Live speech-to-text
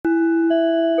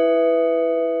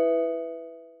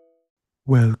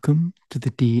Welcome to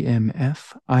the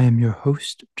DMF. I am your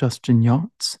host, Justin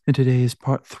Yachts, and today is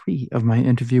part three of my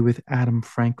interview with Adam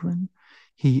Franklin.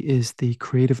 He is the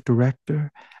creative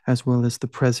director as well as the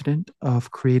president of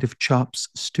Creative Chops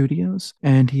Studios,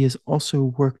 and he has also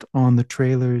worked on the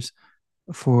trailers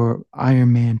for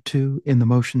Iron Man 2 in the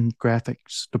motion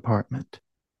graphics department.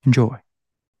 Enjoy.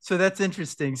 So that's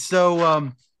interesting. I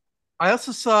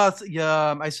also saw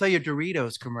I saw your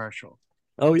Doritos commercial.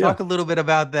 Oh yeah. Talk a little bit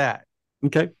about that.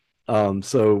 Okay.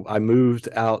 So I moved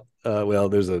out. Well,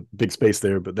 there's a big space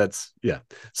there, but that's yeah.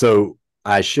 So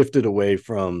I shifted away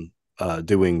from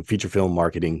doing feature film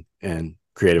marketing and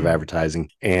creative Mm. advertising.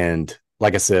 And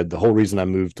like I said, the whole reason I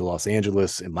moved to Los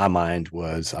Angeles in my mind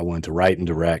was I wanted to write and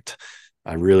direct.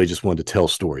 I really just wanted to tell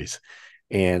stories.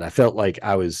 And I felt like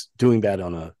I was doing that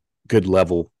on a good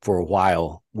level for a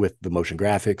while with the motion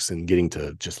graphics and getting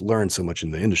to just learn so much in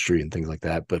the industry and things like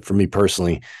that. But for me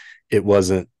personally, it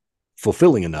wasn't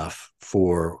fulfilling enough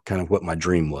for kind of what my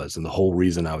dream was and the whole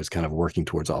reason I was kind of working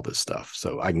towards all this stuff.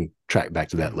 So I can track back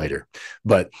to that later.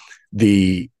 But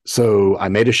so I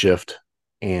made a shift.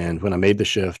 And when I made the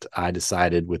shift, I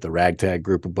decided with a ragtag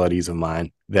group of buddies of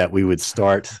mine that we would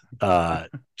start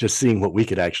just seeing what we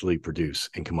could actually produce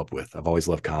and come up with. I've always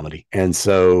loved comedy. And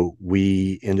so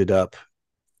we ended up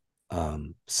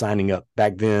signing up.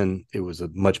 Back then, it was a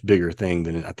much bigger thing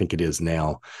than I think it is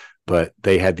now. But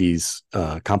they had these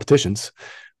competitions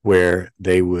where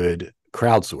they would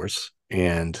crowdsource,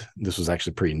 and this was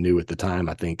actually pretty new at the time,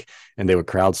 I think. And they would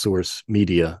crowdsource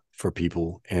media for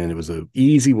people, and it was an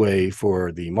easy way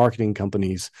for the marketing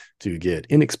companies to get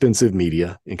inexpensive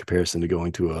media in comparison to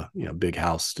going to a big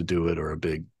house to do it or a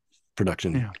big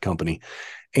production Yeah. company,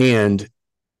 and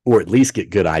or at least get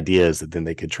good ideas that then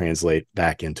they could translate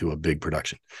back into a big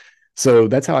production. So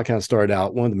that's how I kind of started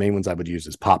out. One of the main ones I would use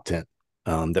is Pop Tent.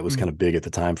 That was kind Mm. of big at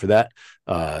the time for that.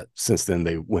 Since then,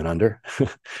 they went under.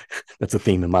 That's a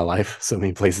theme in my life. So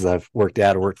many places I've worked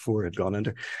at or worked for have gone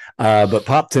under. But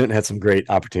Pop Tent had some great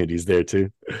opportunities there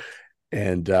too,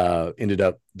 and ended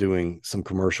up doing some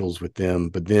commercials with them.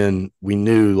 But then we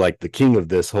knew like the king of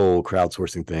this whole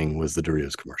crowdsourcing thing was the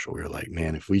Doritos commercial. We were like,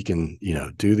 man, if we can,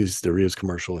 do this Doritos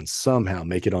commercial and somehow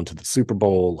make it onto the Super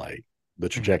Bowl, like the Yeah.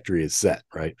 trajectory is set,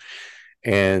 right?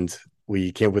 And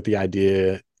we came up with the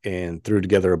idea and threw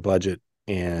together a budget.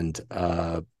 And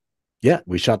yeah,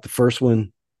 we shot the first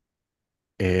one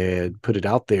and put it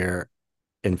out there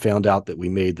and found out that we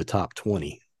made the top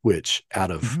 20, which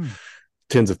out of Mhm.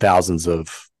 tens of thousands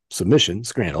of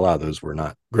submissions, granted, a lot of those were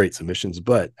not great submissions,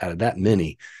 but out of that Yeah.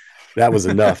 many, that was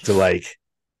enough to like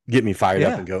get me fired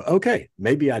up Yeah. and go, okay,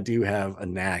 maybe I do have a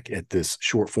knack at this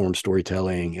short form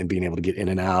storytelling and being able to get in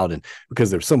and out. And because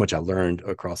there's so much I learned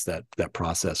across that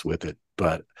process with it.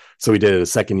 But so we did it a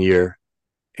second year,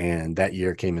 and that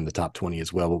year came in the top 20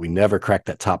 as well. But we never cracked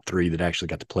that top three that actually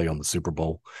got to play on the Super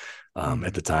Bowl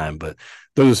at the Mm. time. But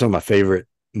those are some of my favorite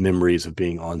memories of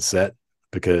being on set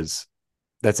because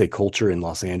that's a culture in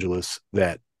Los Angeles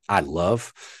that I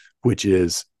love, which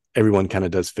is everyone kind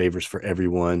of does favors for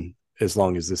everyone as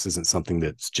long as this isn't something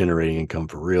that's generating income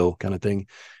for real kind of thing.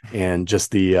 And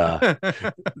just the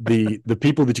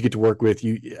people that you get to work with,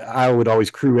 I would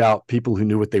always crew out people who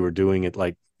knew what they were doing at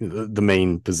like the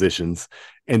main positions.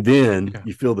 And then Yeah.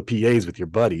 you fill the PAs with your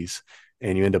buddies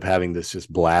and you end up having this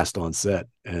just blast on set.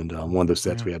 And one of those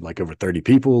sets Yeah. we had like over 30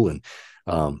 people, and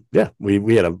yeah,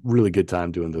 we had a really good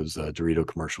time doing those Dorito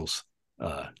commercials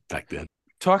back then.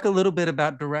 Talk a little bit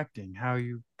about directing. How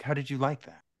did you like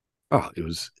that? Oh, it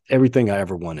was everything I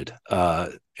ever wanted,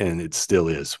 and it still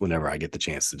is whenever I get the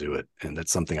chance to do it. And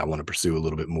that's something I want to pursue a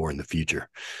little bit more in the future,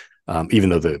 even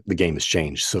though the game has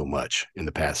changed so much in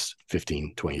the past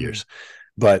 15, 20 Mm. years.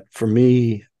 But for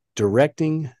me,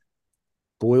 directing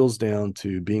boils down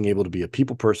to being able to be a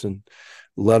people person,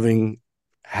 loving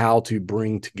how to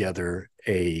bring together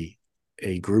a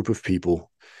group of people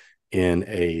in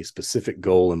a specific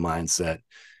goal and mindset,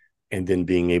 and then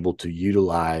being able to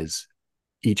utilize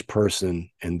each person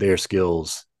and their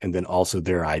skills and then also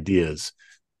their ideas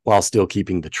while still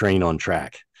keeping the train on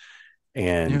track.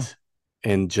 Yeah.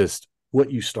 And just what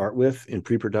you start with in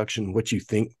pre-production, what you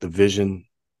think the vision,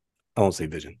 I won't say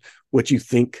vision, what you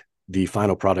think the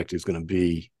final product is going to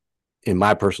be, in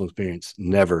my personal experience,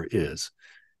 never is.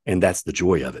 And that's the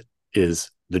joy of it, is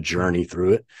the Yeah. journey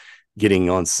through it, getting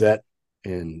on set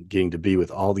and getting to be with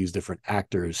all these different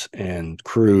actors and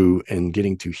crew and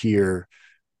getting to hear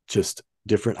just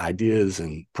different ideas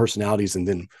and personalities, and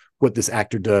then what this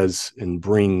actor does and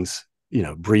brings,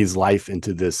 breathes life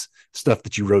into this stuff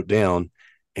that you wrote down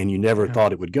and you never Yeah.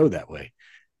 thought it would go that way.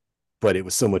 but it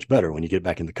was so much better when you get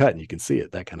back in the cut and you can see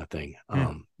it, that kind of thing.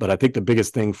 Yeah. But I think the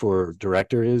biggest thing for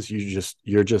director is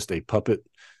you're just a puppet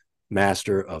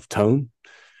master of tone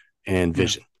and Yeah.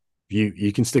 vision.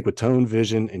 You can stick with tone,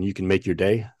 vision, and you can make your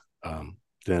day.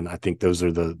 Then I think those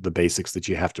are the basics that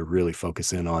you have to really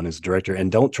focus in on as a director,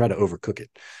 and don't try to overcook it.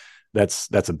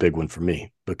 That's a big one for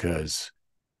me, because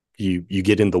you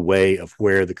get in the way of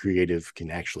where the creative can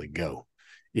actually go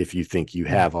if you think you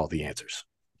Yeah. have all the answers.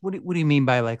 What do you mean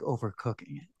by like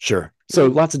overcooking Sure. So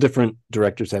it? lots of different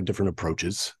directors have different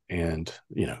approaches, and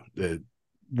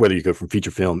whether you go from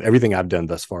feature film, everything I've done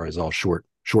thus far is all short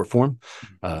form.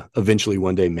 Eventually,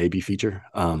 one day maybe feature,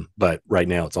 but right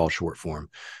now it's all short form.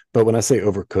 But when I say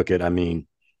overcook it, I mean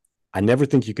I never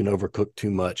think you can overcook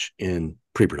too much in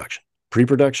pre-production.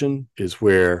 Pre-production is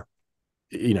where,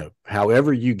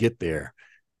 however you get there,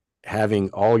 having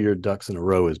all your ducks in a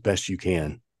row as best you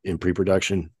can in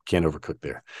pre-production, can't overcook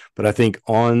there. But I think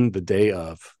on the day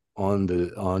of,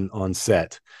 on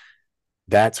set,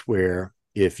 that's where,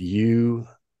 if you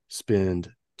spend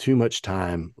too much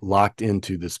time locked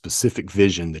into the specific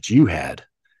vision that you had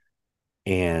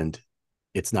and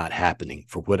it's not happening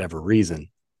for whatever reason,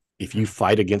 if you Yeah.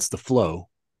 fight against the flow,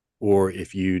 or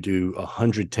if you do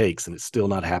 100 takes and it's still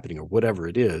not happening, or whatever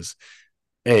it is,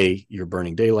 you're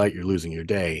burning daylight, you're losing your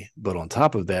day. But on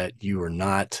top of that, you are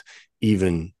not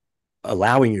even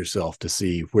allowing yourself to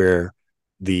see where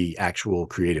the actual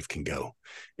creative can go.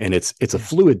 And it's a Yeah.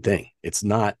 fluid thing. It's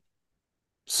not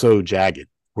so jagged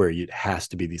where it has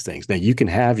to be these things. Now you can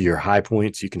have your high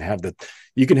points, you can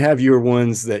have your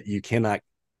ones that you cannot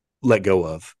let go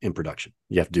of in production.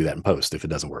 You have to do that in post if it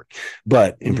doesn't work.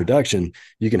 But in Yeah. production,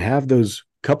 you can have those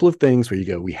couple of things where you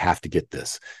go, we have to get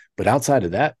this. But outside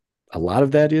of that, a lot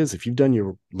of that is, if you've done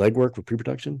your legwork with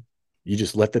pre-production, you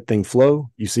just let that thing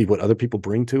flow. You see what other people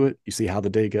bring to it. You see how the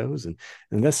day goes. And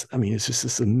that's, I mean, it's just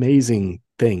this amazing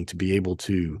thing to be able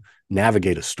to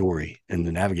navigate a story and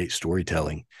to navigate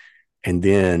storytelling, and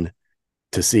then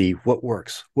to see what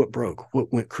works, what broke,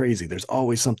 what went crazy. There's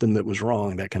always something that was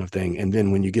wrong, that kind of thing. And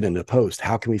then when you get into post,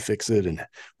 how can we fix it, and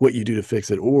what you do to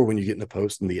fix it? Or when you get into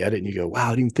post and the edit and you go, wow, I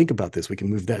didn't even think about this. We can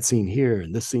move that scene here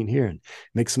and this scene here and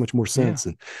make so much more Yeah. sense.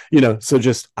 And, so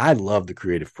just, I love the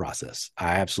creative process.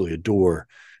 I absolutely adore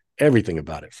everything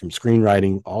about it, from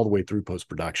screenwriting all the way through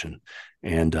post-production.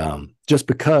 And just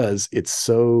because it's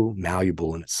so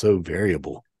malleable and it's so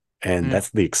variable, and Yeah.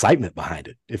 that's the excitement behind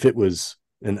it. If it was,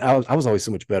 and I was always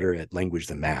so much better at language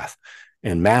than math.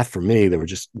 And math for me, there were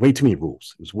just way too many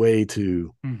rules. It was way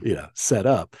too, Mm. set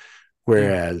up. Yeah.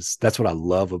 Whereas that's what I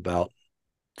love about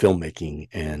filmmaking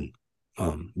and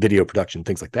video production,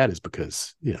 things like that, is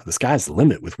because, the sky's the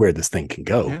limit with where this thing can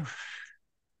go. Yeah.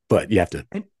 But you have to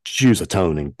And choose a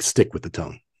tone and stick with the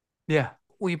tone. yeah.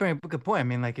 Well, you bring up a good point. I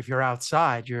mean, like if you're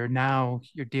outside, you're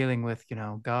dealing with,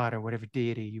 God or whatever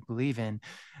deity you believe in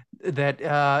that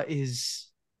is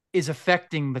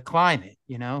affecting the climate,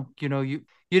 you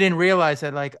didn't realize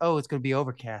that, like, oh, it's going to be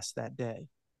overcast that day.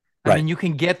 I Right. mean, you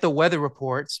can get the weather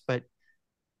reports, but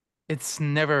it's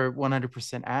never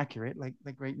 100% accurate. Like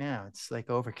right now, it's like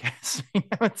overcast.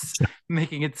 It's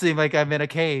making it seem like I'm in a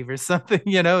cave or something.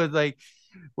 It's like,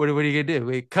 what are you gonna do?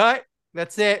 We cut.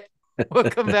 That's it.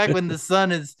 We'll come back when the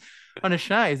sun is on a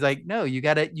shine. It's like, no, you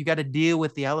gotta deal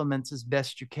with the elements as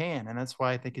best you can, and that's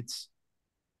why I think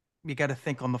you got to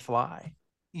think on the fly.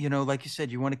 Like you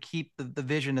said, you want to keep the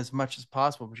vision as much as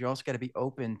possible, but you also got to be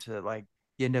open to, like,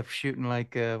 you end up shooting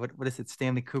like what is it,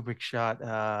 Stanley Kubrick shot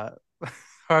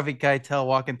Harvey Keitel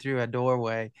walking through a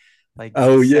doorway like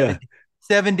Oh yeah.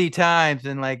 70 times,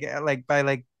 and like by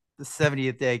like the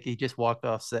 70th day he just walked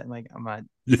off set, and like, I'm not.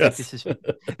 It's like,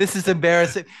 Yes. this is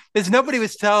embarrassing. There's nobody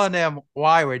was telling them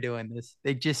why we're doing this.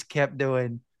 They just kept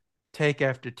doing take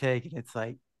after take, and it's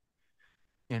like,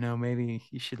 maybe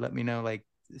you should let me know, like,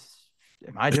 this,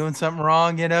 am I doing something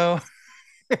wrong? you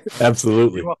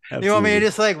Absolutely. want you want me to Absolutely.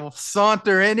 just like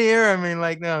saunter in here? I mean,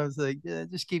 like, no, it's like, yeah,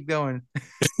 just keep going.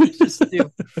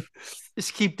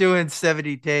 Just keep doing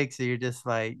 70 takes. So you're just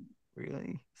like,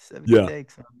 really, 70 Yeah.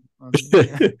 takes on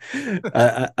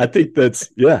yeah. I think that's,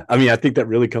 yeah. I mean, I think that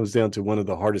really comes down to one of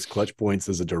the hardest clutch points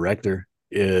as a director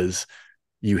is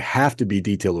you have to be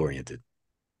detail oriented,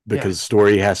 Yeah. because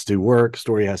story has to work,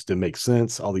 story has to make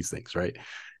sense, all these things, right?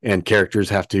 And characters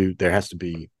there has to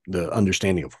be the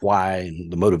understanding of why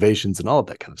and the motivations and all of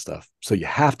that kind of stuff. So you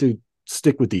have to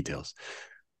stick with details.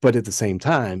 But at the same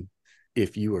time,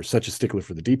 if you are such a stickler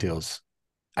for the details,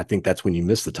 I think that's when you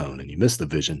miss the tone and you miss the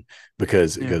vision,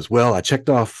 because it Yeah. goes, well, I checked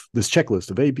off this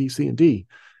checklist of A, B, C, and D.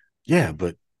 Yeah,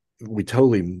 but we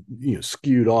totally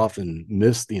skewed off and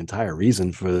missed the entire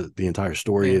reason for the entire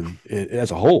story Yeah. and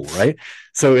as a whole, right?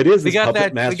 So it is We this got puppet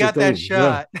that we master got that thing.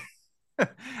 Yeah, shot.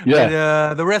 But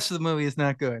yeah, the rest of the movie is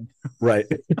not good. right.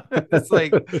 It's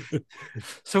like,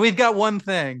 so we've got one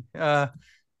thing.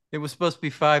 It was supposed to be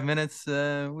 5 minutes.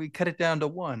 We cut it down to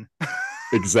one.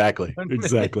 Exactly, 1 minute.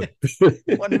 exactly.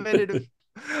 1 minute of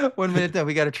 1 minute that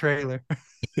we got a trailer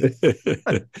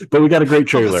But we got a great of a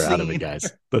trailer out of it, scene.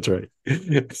 guys. That's right.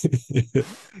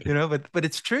 But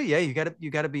it's true. Yeah, you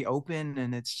gotta be open,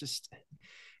 and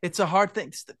it's a hard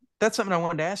thing. That's something I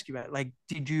wanted to ask you about. Like,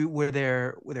 were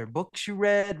there books you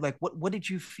read? Like, what did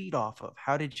you feed off of?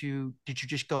 Did you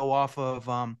just go off of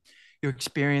your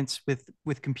experience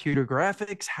with computer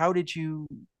graphics? How did you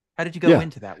go Yeah,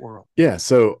 into that world? yeah.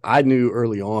 So I knew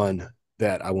early on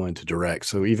that I wanted to direct.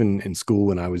 So even in school,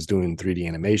 when I was doing 3D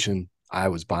animation, I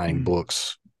was buying Mm.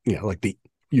 books, like the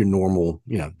your normal,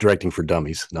 directing for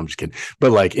dummies. No, I'm just kidding.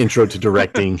 But like intro to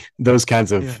directing, those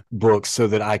kinds Yeah. of books, so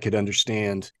that I could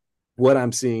understand what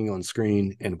I'm seeing on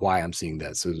screen and why I'm seeing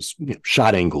that. So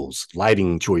shot angles,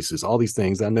 lighting choices, all these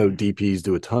things I know DPs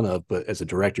do a ton of, but as a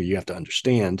director, you have to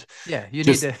understand Yeah, you need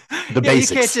just to. the Yeah, you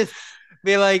can't basics. just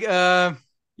be like, yeah,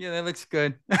 that looks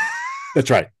good. That's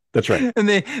right. That's right. And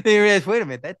they realize, wait a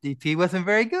minute, that DP wasn't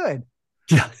very good.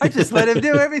 Yeah. I just let him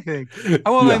do everything. I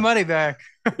want my Yeah, money back.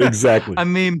 exactly. I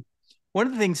mean, one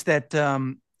of the things that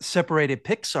separated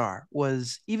Pixar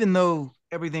was, even though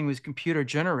everything was computer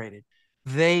generated,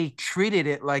 they treated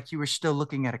it like you were still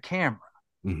looking at a camera.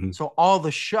 Hmm. So all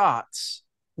the shots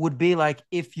would be like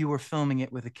if you were filming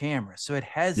it with a camera. So it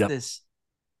has Yep. this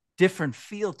different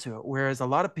feel to it. Whereas a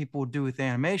lot of people would do with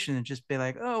animation and just be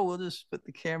like, oh, we'll just put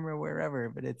the camera wherever.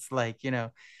 But it's like,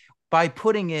 by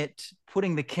putting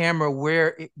the camera where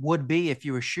it would be if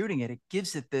you were shooting it, it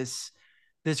gives it this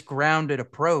grounded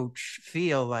approach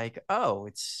feel, like, oh,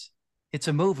 it's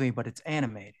a movie, but it's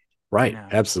animated, you Right. know.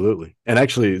 Absolutely. And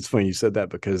actually, it's funny you said that,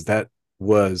 because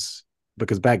was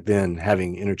because back then,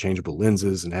 having interchangeable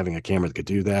lenses and having a camera that could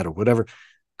do that or whatever,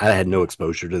 I had no Yeah.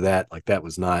 exposure to that. Like, that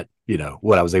was not,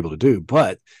 what I was able to do.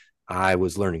 But I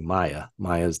was learning Maya.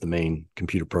 Maya is the main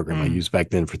computer program I Mm. used back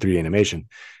then for 3D animation.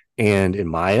 And in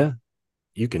Maya,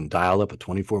 you can dial up a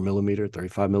 24 millimeter,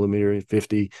 35 millimeter,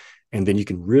 50, and then you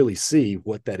can really see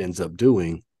what that ends up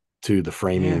doing to the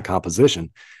framing and Yeah.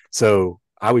 composition. So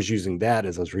I was using that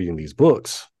as I was reading these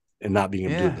books and not being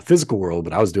able to do it in the Yeah. physical world,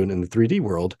 but I was doing it in the 3D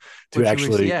world to What you were,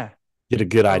 actually yeah, get a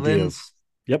good the idea of, lens.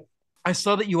 yep. I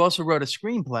saw that you also wrote a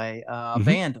screenplay, Mm-hmm.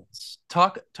 Vandals.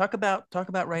 Talk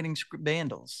about writing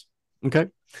Vandals. Okay.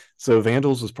 So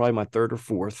Vandals was probably my third or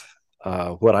fourth.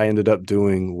 What I ended up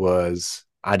doing was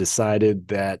I decided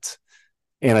that,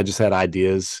 and I just had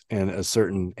ideas and a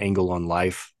certain angle on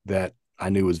life that I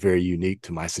knew was very unique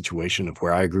to my situation of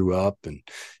where I grew up and,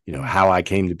 Mm. how I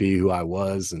came to be who I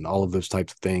was and all of those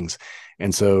types of things.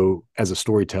 And so as a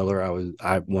storyteller,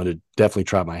 I wanted to definitely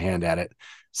try my hand at it.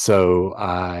 So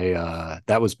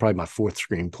that was probably my fourth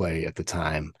screenplay at the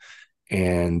time.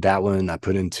 And that one I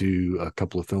put into a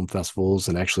couple of film festivals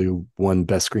and actually won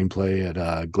best screenplay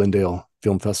at Glendale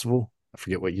Film Festival. I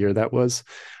forget what year that was.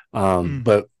 Mm.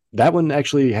 But that one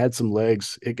actually had some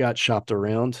legs. It got shopped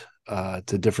around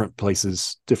to different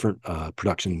places, different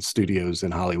production studios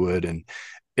in Hollywood, and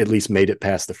at least made it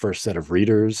past the first set of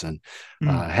readers and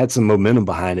Mm. had some momentum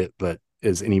behind it. But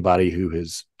as anybody who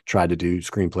has tried to do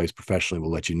screenplays professionally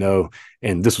will let you know,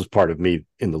 and this was part of me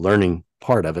in the learning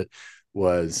part of it,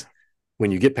 was Yeah.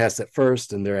 when you get past that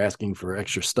first and they're asking for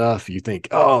extra stuff, you think,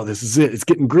 oh, this is it. It's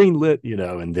getting greenlit,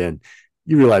 and then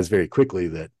you realize very quickly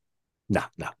that no,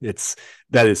 no,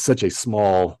 that is such a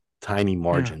small, tiny Yeah.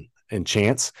 margin and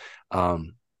chance.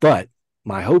 But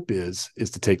my hope is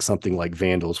to take something like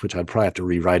Vandals, which I'd probably have to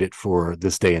rewrite it for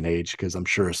this day and age, because I'm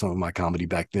sure some of my comedy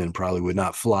back then probably would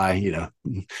not fly,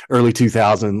 early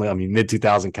 2000, I mean, mid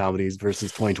 2000 comedies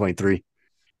versus 2023.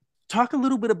 Talk a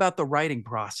little bit about the writing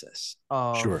process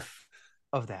Sure.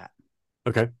 of that.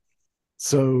 Okay.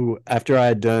 So after I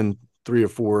had done three or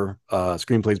four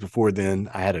screenplays before then,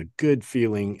 I had a good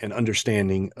feeling and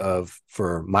understanding of,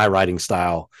 for my writing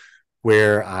style,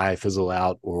 where I fizzle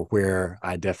out or where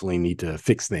I definitely need to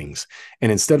fix things.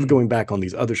 And instead of Mm. going back on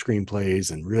these other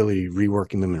screenplays and really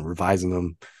reworking them and revising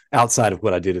them outside of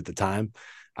what I did at the time,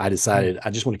 I Mm. decided I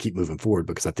just want to keep moving forward,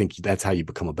 because I think that's how you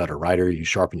become a better writer. You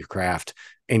sharpen your craft,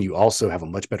 and you also have a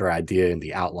much better idea in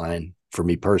the outline, for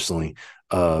me personally,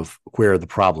 of where are the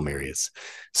problem areas.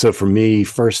 So for me,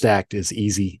 first act is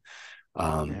easy.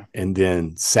 Yeah. And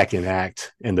then second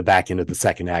act and the back end of the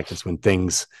second act is when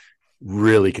things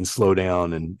really can slow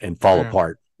down and fall Yeah.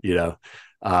 apart.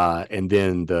 And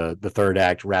then the third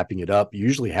act, wrapping it up, you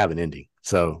usually have an ending.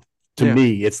 So to Yeah.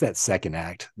 me, it's that second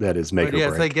act that is make But or yeah,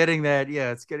 it's like break. getting that.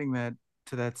 Yeah, it's getting that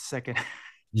to that second.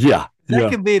 Yeah, That yeah,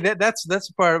 can be that's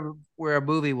the part of where a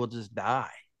movie will just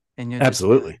die, and you're just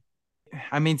like, absolutely.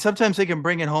 I mean, sometimes they can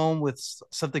bring it home with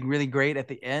something really great at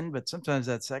the end, but sometimes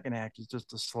that second act is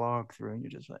just a slog through, and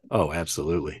you're just like, Oh,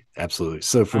 absolutely, absolutely.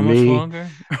 So for how much me,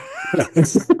 longer?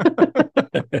 this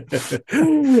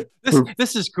for,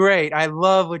 this is great. I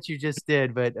love what you just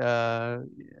did, but yeah.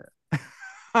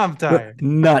 I'm tired.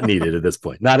 not needed at this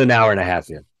point. Not an hour and a half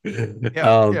in.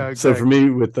 Yeah, yeah, So for exactly. me,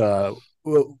 with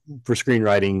well, for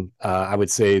screenwriting, I would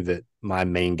say that my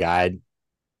main guide,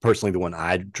 personally, the one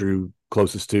I drew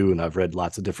closest to, and I've read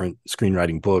lots of different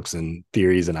screenwriting books and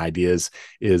theories and ideas,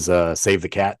 is Save the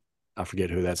Cat. I forget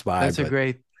who that's by, That's a but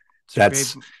great. It's a great.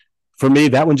 that's for me,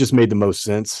 that one just made the most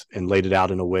sense and laid it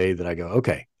out in a way that I go,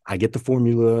 okay, I get the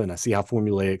formula and I see how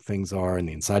formulaic things are and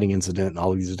the inciting incident and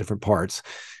all of these different parts.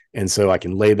 And so I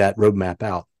can lay that roadmap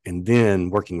out. And then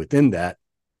working within that,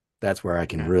 that's where I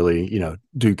can Yeah. really,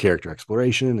 do character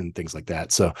exploration and things like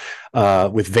that. So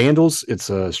with Vandals, it's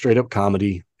a straight up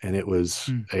comedy. And it was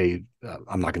Mm.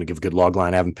 I'm not going to give a good log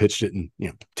line. I haven't pitched it in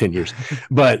 10 years.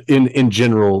 But in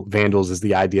general, Vandals is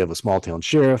the idea of a small town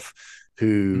sheriff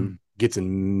who Mm. gets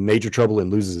in major trouble and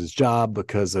loses his job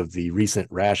because of the recent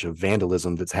rash of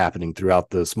vandalism that's happening throughout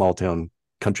the small town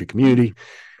country Mm. community.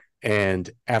 And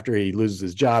after he loses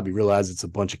his job, he realizes it's a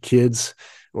bunch of kids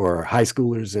or high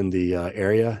schoolers in the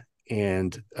area.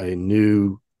 And a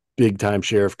new big time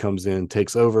sheriff comes in,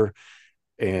 takes over,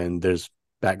 and there's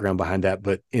background behind that.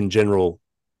 But in general,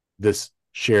 this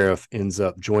sheriff ends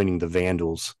up joining the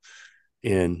Vandals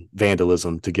in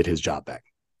vandalism to get his job back.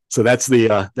 So that's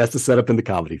the setup in the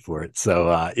comedy for it.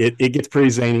 So it gets pretty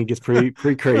zany, gets pretty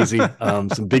crazy.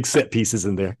 Some big set pieces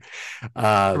in there.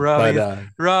 robbing But his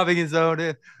robbing his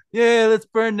own. Yeah, let's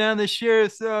burn down the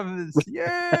sheriff's office.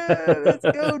 Yeah, let's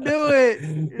go do it.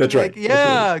 You're That's right. like, That's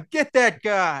right. yeah, get that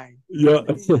guy. Yeah.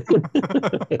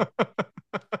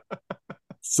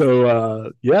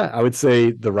 So yeah, I would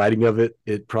say the writing of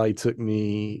it probably took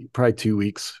me probably 2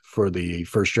 weeks for the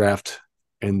first draft.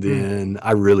 And Mm, then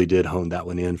I really did hone that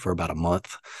one in for about a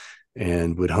month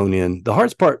and would hone in. The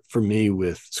hardest part for me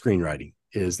with screenwriting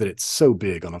is that it's so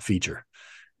big on a feature.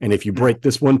 And if you yeah, break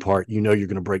this one part, you're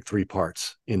going to break three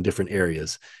parts in different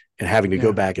areas and having to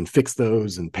go yeah, back and fix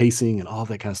those and pacing and all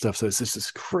that kind of stuff. So it's just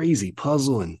this crazy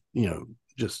puzzle and,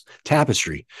 just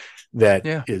tapestry that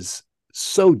yeah, is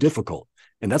so difficult.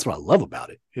 And that's what I love about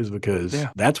it, is because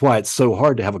yeah, that's why it's so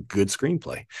hard to have a good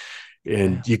screenplay.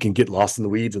 yeah, And you can get lost in the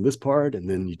weeds in this part and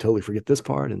then you totally forget this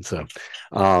part. And so,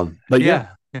 but yeah, yeah,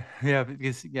 yeah, yeah.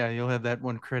 Because yeah, you'll have that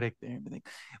one critic there and be like,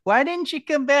 "Why didn't you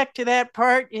come back to that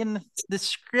part in the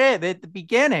script at the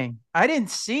beginning? I didn't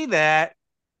see that."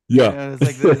 yeah.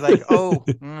 It's like, oh,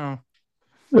 no,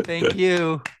 thank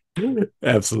you.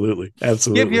 Absolutely. Give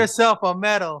Absolutely. yourself a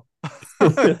medal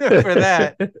for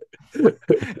that.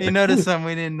 You noticed something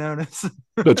we didn't notice.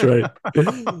 That's right.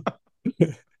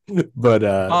 But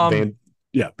um, Van,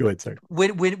 yeah, go ahead, sir.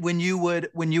 when you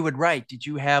would write, did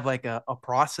you have like a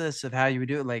process of how you would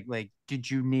do it? Like did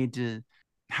you need to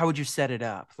how would you set it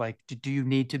up? Like do you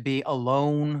need to be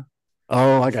alone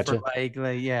Oh, I for gotcha. like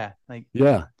yeah, like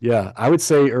Yeah, yeah. I would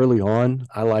say early on,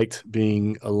 I liked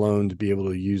being alone to be able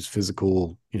to use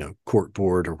physical, cork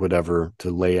board or whatever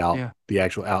to lay out yeah, the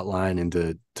actual outline and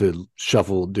to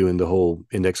shuffle doing the whole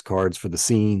index cards for the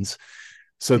scenes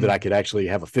so that I mm, could actually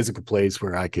have a physical place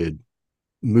where I could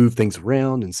move things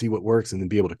around and see what works and then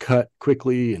be able to cut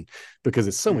quickly. And because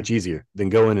it's so yeah, much easier than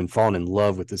going and falling in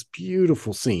love with this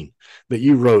beautiful scene that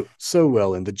you wrote so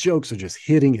well and the jokes are just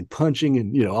hitting and punching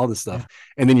and all this yeah, stuff,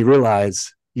 and then you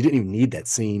realize you didn't even need that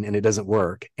scene and it doesn't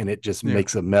work and it just yeah,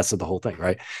 makes a mess of the whole thing,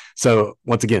 right? So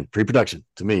once again, pre-production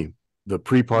to me, the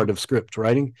pre yeah, part of script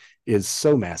writing is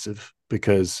so massive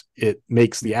because it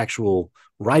makes the actual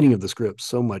writing of the script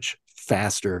so much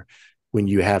faster when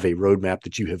you have a roadmap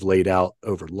that you have laid out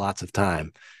over lots of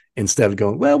time, instead of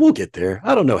going, well, we'll get there.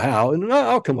 I don't know how, and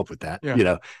I'll come up with that,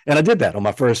 yeah, And I did that on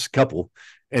my first couple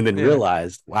and then yeah.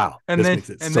 realized, wow, this makes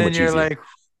it And so then much you're easier. like,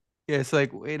 yeah, it's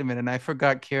like, wait a minute, I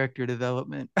forgot character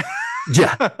development.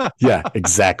 Yeah. Yeah,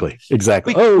 exactly.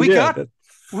 Exactly. we Oh we yeah. got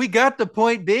we got to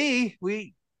point B.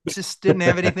 We just didn't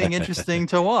have anything interesting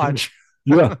to watch.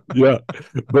 Yeah, yeah.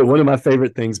 But one of my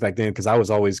favorite things back then, because I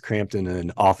was always cramped in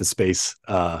an office space,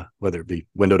 whether it be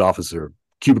windowed office or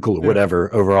cubicle or Yeah.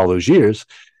 whatever, over all those years,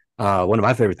 one of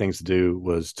my favorite things to do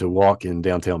was to walk in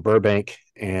downtown Burbank,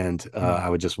 and Mm. I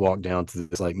would just walk down to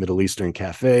this like Middle Eastern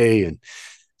cafe and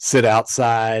sit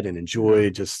outside and Yeah. enjoy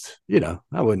just,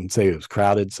 I wouldn't say it was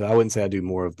crowded, so I wouldn't say I do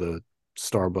more of the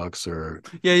Starbucks or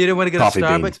Yeah, you didn't want to go to Coffee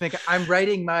Bean. Starbucks. Make I'm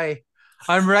writing my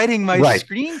I'm writing my Right,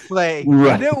 screenplay.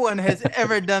 right. No one has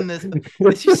ever done this.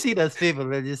 As you see those people,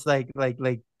 they're just like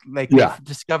they've Yeah,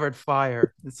 discovered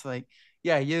fire. It's like,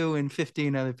 yeah, you and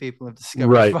 15 other people have discovered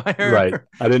right, fire. right.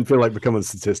 I didn't feel like becoming a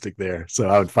statistic there, so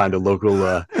I would find a local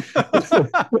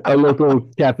a local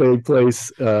cafe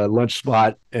place, lunch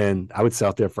spot, and I would sit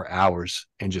out there for hours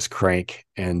and just crank.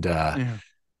 Yeah.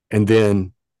 And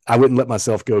then I wouldn't let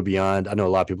myself go beyond. I know a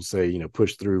lot of people say,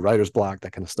 push through writer's block,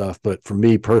 that kind of stuff. But for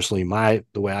me personally,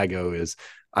 the way I go is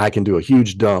I can do a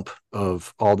huge dump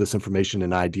of all this information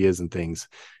and ideas and things,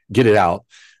 get it out.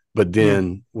 But Yeah.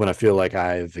 then when I feel like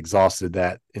I've exhausted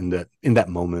that in that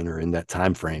moment or in that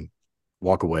time frame,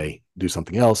 walk away, do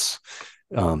something else,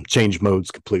 change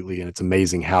modes completely. And it's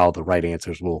amazing how the right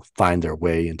answers will find their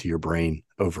way into your brain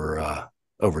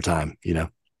over time,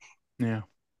 Yeah.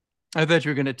 I thought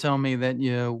you were going to tell me that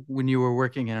when you were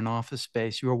working in an office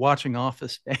space, you were watching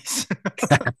Office Space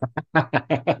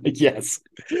Yes.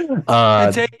 and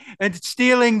Uh,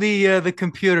 stealing the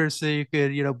computers so you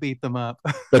could beat them up.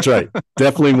 that's right.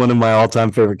 Definitely one of my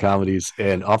all-time favorite comedies.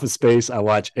 And Office Space, I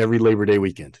watch every Labor Day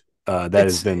weekend. That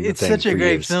has been the It's thing such a for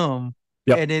great years. film,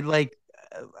 Yep. and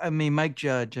I mean, Mike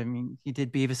Judge. I mean, he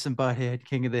did Beavis and Butthead,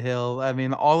 King of the Hill. I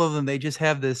mean, all of them. They just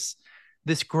have this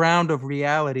ground of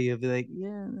reality of like,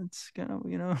 yeah, that's kind of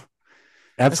that's kind of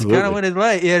Absolutely. what it's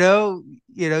like.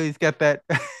 He's got that.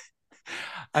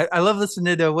 I love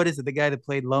listening to what is it? The guy that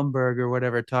played Lumberg or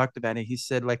whatever talked about it. He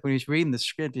said like when he's reading the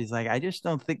script, he's like, I just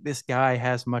don't think this guy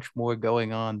has much more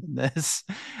going on than this.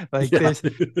 Like Yeah. there's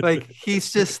like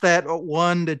he's just that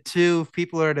 1 to 2. If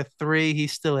people are at a 3,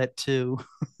 he's still at 2.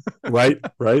 Right.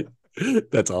 Right.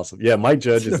 That's awesome. Yeah. Mike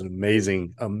Judge is So, an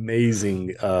amazing,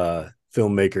 amazing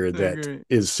filmmaker so that great.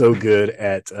 is so good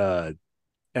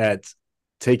at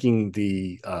taking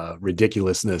the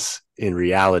ridiculousness in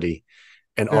reality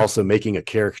and Yeah, also making a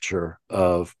caricature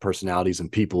of personalities and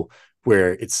people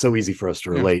where it's so easy for us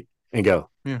to yeah, relate and go,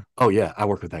 yeah, oh yeah, I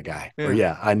work with that guy, or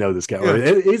yeah, yeah, I know this guy, or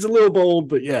yeah. he's a little bold,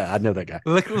 but yeah, I know that guy.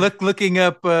 Looking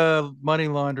up money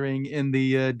laundering in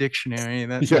the dictionary.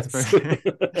 That's Yes. perfect.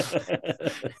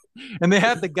 And they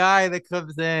have the guy that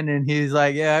comes in and he's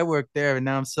like, "Yeah, I work there, and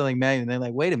now I'm selling magazines." And they're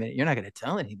like, "Wait a minute, you're not going to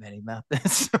tell anybody about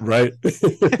this." Right. It's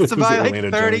Was it about like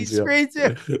Atlanta 30 Jones? Yep. screens.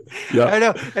 Yeah, Yep. I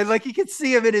know. And like you can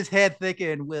see him in his head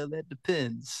thinking, "Well, that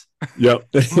depends. Yep.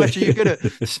 How much are you going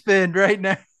to spend right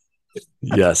now?"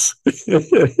 Yes.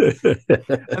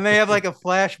 And they have like a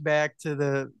flashback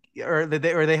to or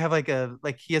they have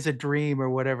like he has a dream or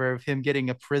whatever of him getting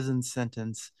a prison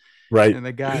sentence. Right. And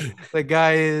the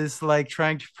guy is like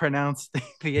trying to pronounce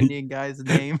the Indian guy's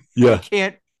name. He Yeah.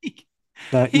 can't. He Eat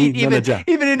none even of John.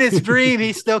 even in his dream,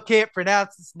 he still can't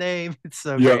pronounce his name. It's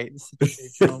so Yep. great. It's such a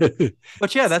great film.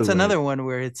 But yeah, So that's right. another one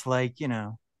where it's like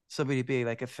somebody be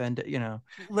like offended.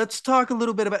 Let's talk a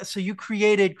little bit about. So you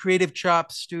created Creative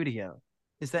Chop Studio.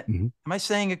 Is that? Mhm. Am I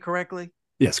saying it correctly?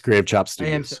 Yes, Creative Chop I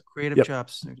am. So Studios. Creative Yep. Chop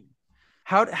Studio.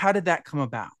 How did that come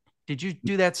about? Did you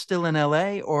do that still in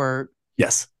LA or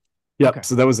Yes. Yep. okay?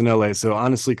 So that was in LA. So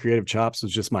honestly, Creative Chops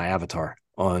was just my avatar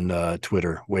on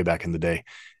Twitter way back in the day.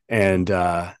 And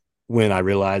when I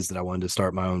realized that I wanted to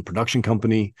start my own production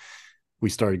company, we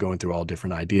started going through all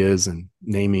different ideas and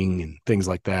naming and things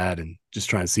like that, and just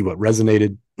trying to see what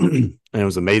resonated. And it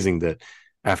was amazing that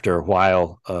after a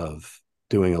while of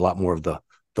doing a lot more of the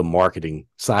marketing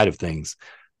side of things,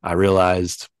 I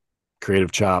realized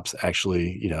Creative Chops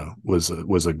actually, was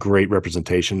a great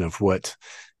representation of what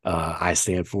I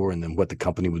stand for, and then what the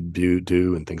company would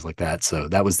do, and things like that. So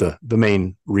that was the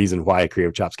main reason why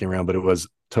Creative Chops came around. But it was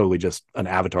totally just an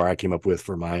avatar I came up with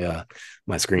for my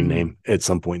screen Mm-hmm. name at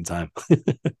some point in time.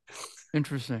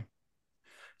 Interesting.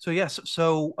 So yes.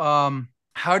 So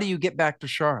how do you get back to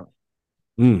Charlotte?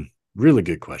 Really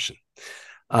good question.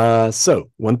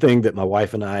 So one thing that my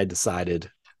wife and I decided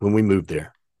when we moved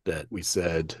there, that we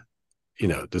said,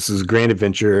 this is a grand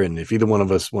adventure. And if either one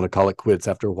of us want to call it quits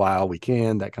after a while, we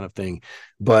can, that kind of thing.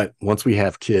 But once we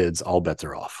have kids, all bets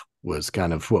are off, was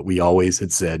kind of what we always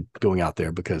had said going out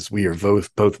there, because we are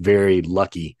both very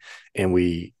lucky, and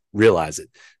we realize it,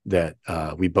 that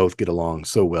we both get along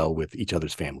so well with each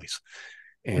other's families.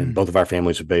 And Mm. both of our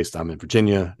families are based, I'm in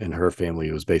Virginia, and her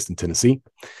family was based in Tennessee.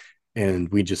 And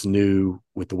we just knew,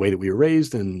 with the way that we were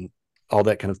raised and all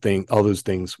that kind of thing, all those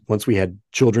things, once we had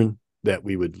children, that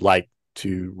we would like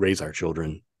to raise our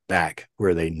children back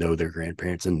where they know their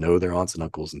grandparents and know their aunts and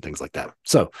uncles and things like that.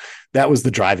 So that was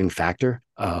the driving factor.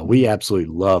 We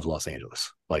absolutely love Los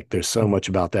Angeles. Like, there's so Mm. much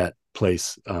about that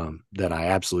place that I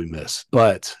absolutely miss.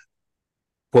 But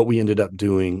what we ended up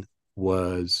doing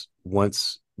was,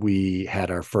 once we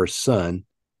had our first son,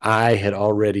 I had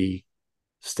already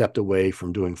stepped away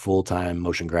from doing full-time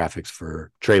motion graphics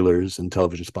for trailers and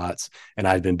television spots. And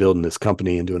I'd been building this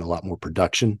company and doing a lot more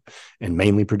production, and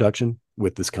mainly production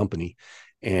with this company.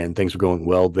 And things were going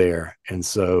well there. And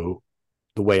so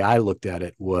the way I looked at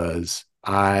it was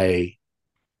I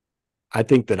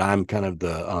think that I'm kind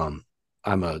of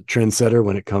I'm a trendsetter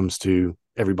when it comes to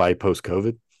everybody post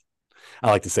COVID. I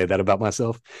like to say that about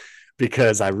myself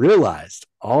because I realized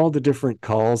all the different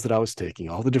calls that I was taking,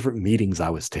 all the different meetings I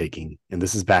was taking, and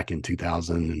this is back in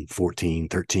 2014,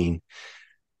 13.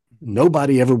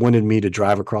 Nobody ever wanted me to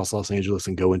drive across Los Angeles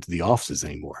and go into the offices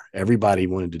anymore. Everybody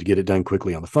wanted to get it done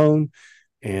quickly on the phone.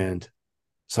 And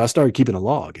so I started keeping a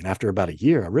log. And after about a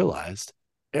year, I realized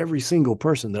every single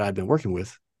person that I'd been working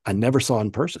with, I never saw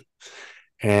in person.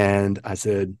 And I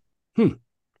said,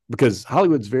 because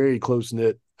Hollywood's very close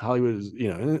knit. Hollywood is,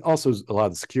 and also a lot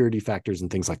of the security factors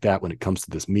and things like that when it comes to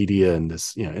this media and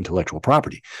this, intellectual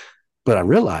property. But I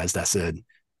realized, I said,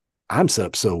 I'm set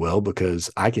up so well because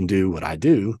I can do what I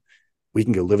do. We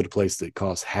can go live at a place that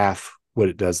costs half what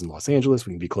it does in Los Angeles.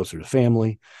 We can be closer to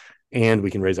family, and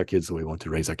we can raise our kids the way we want to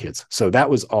raise our kids. So that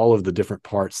was all of the different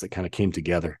parts that kind of came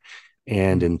together.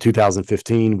 And in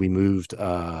 2015, we moved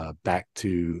back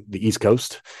to the East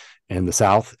Coast and the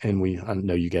South. And I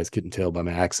know you guys couldn't tell by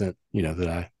my accent, that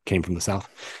I came from the South.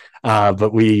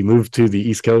 But we moved to the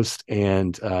East Coast,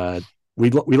 and we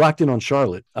locked in on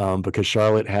Charlotte because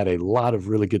Charlotte had a lot of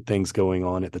really good things going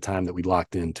on at the time that we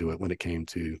locked into it when it came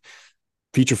to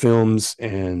feature films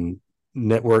and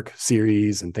network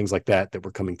series and things like that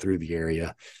were coming through the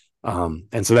area.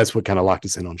 And so that's what kind of locked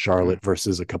us in on Charlotte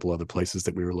versus a couple other places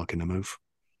that we were looking to move.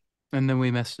 And then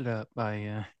we messed it up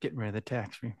by getting rid of the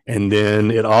tax free. And then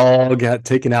it all got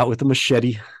taken out with a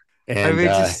machete. And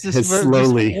just has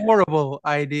slowly, horrible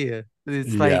idea.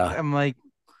 It's like, yeah, I'm like,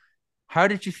 how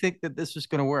did you think that this was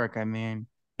going to work? I mean,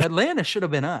 Atlanta should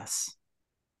have been us.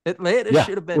 Atlanta yeah,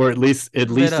 should have been, or at least in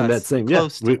that same,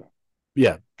 close to.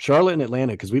 Charlotte and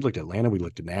Atlanta, because we looked at Atlanta, we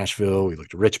looked at Nashville, we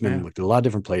looked at Richmond, we looked at a lot of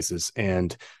different places,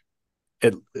 and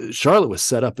Charlotte was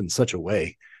set up in such a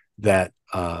way that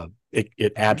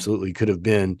it absolutely could have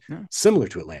been similar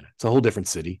to Atlanta. It's a whole different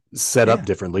city, set up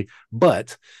differently,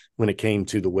 but when it came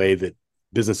to the way that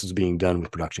business was being done with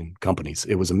production companies,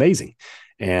 it was amazing.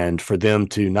 And for them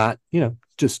to not,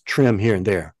 just trim here and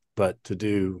there, but to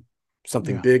do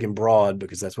something big and broad,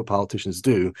 because that's what politicians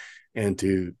do, and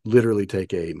to literally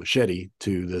take a machete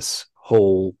to this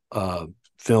whole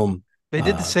film. They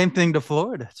did the same thing to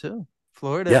Florida too.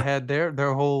 Florida had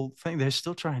their whole thing. They're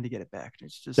still trying to get it back.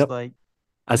 It's just like,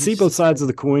 I see both sides of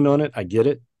the coin on it. I get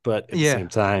it, but at the same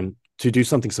time, to do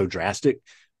something so drastic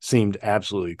seemed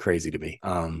absolutely crazy to me.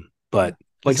 But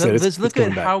like I said, let's look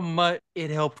at how much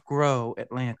it helped grow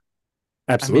Atlanta.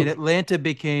 Absolutely. I mean, Atlanta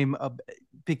became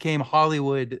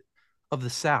Hollywood of the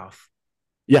South.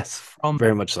 Yes,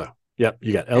 very much so. Yep,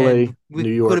 you got LA, New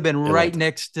York. Could have been right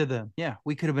next to them. Yeah,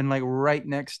 we could have been like right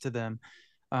next to them.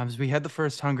 So we had the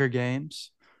first Hunger Games.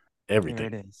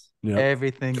 Everything. There it is. Yep.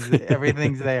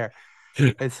 Everything's there.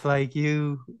 It's like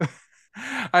I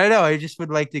don't know. I just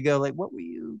would like to go like,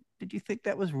 did you think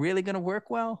that was really going to work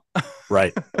well?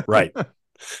 Right.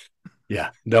 Yeah.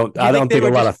 I don't think a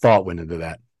lot of thought went into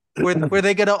that. Were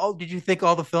they gonna? Did you think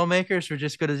all the filmmakers were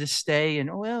just gonna just stay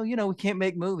and we can't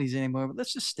make movies anymore, but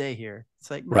let's just stay here? It's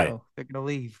like no, they're gonna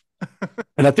leave.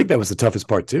 And I think that was the toughest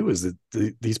part too, is that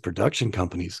these production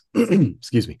companies,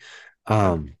 excuse me,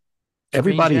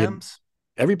 everybody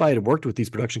had worked with these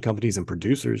production companies and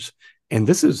producers, and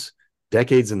this is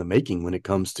decades in the making when it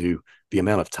comes to the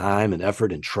amount of time and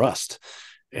effort and trust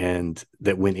and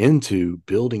that went into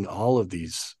building all of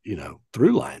these,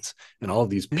 through lines and all of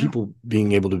these people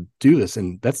being able to do this.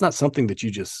 And that's not something that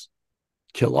you just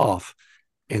kill off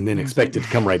and then expect it to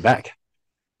come right back.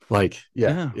 Like,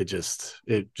 it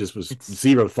just was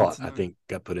zero thought, I think,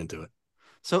 got put into it.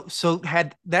 So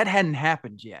hadn't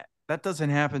happened yet. That doesn't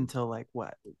happen till like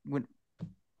what? When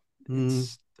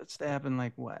that's to happen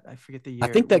like what? I forget the year. I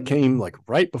think that came like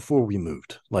right before we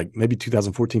moved, like maybe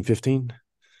 2014, 15.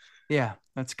 Yeah,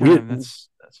 that's I'd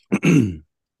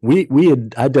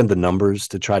done the numbers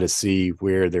to try to see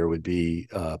where there would be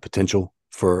potential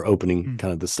for opening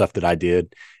kind of the stuff that I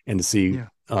did and to see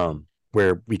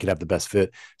where we could have the best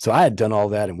fit. So I had done all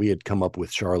that, and we had come up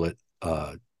with Charlotte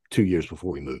 2 years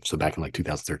before we moved. So back in like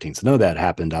 2013. So none of that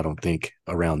happened, I don't think,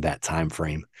 around that time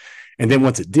frame. And then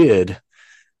once it did,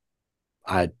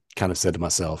 I kind of said to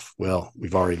myself, well,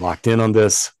 we've already locked in on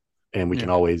this, and we can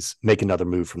always make another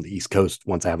move from the East Coast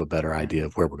once I have a better idea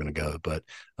of where we're going to go. But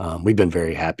we've been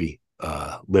very happy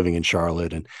living in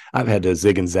Charlotte, and I've had to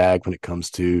zig and zag when it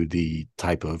comes to the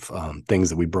type of things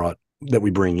that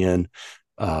we bring in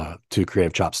to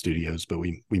Creative Chop Studios, but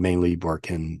we mainly work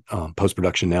in post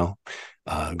production now.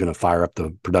 Going to fire up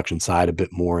the production side a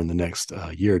bit more in the next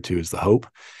year or two is the hope,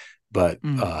 but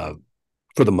Mm.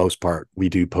 for the most part, we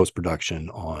do post production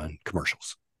on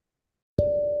commercials.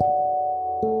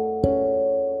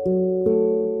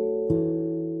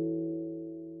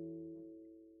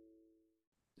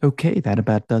 Okay, that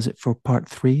about does it for part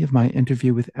three of my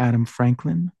interview with Adam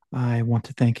Franklin. I want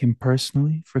to thank him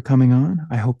personally for coming on.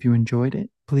 I hope you enjoyed it.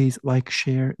 Please like,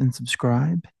 share, and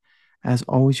subscribe. As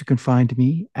always, you can find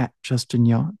me at Justin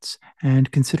Yachts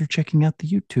and consider checking out the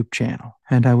YouTube channel.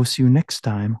 And I will see you next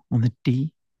time on the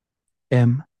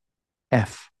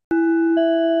DMF.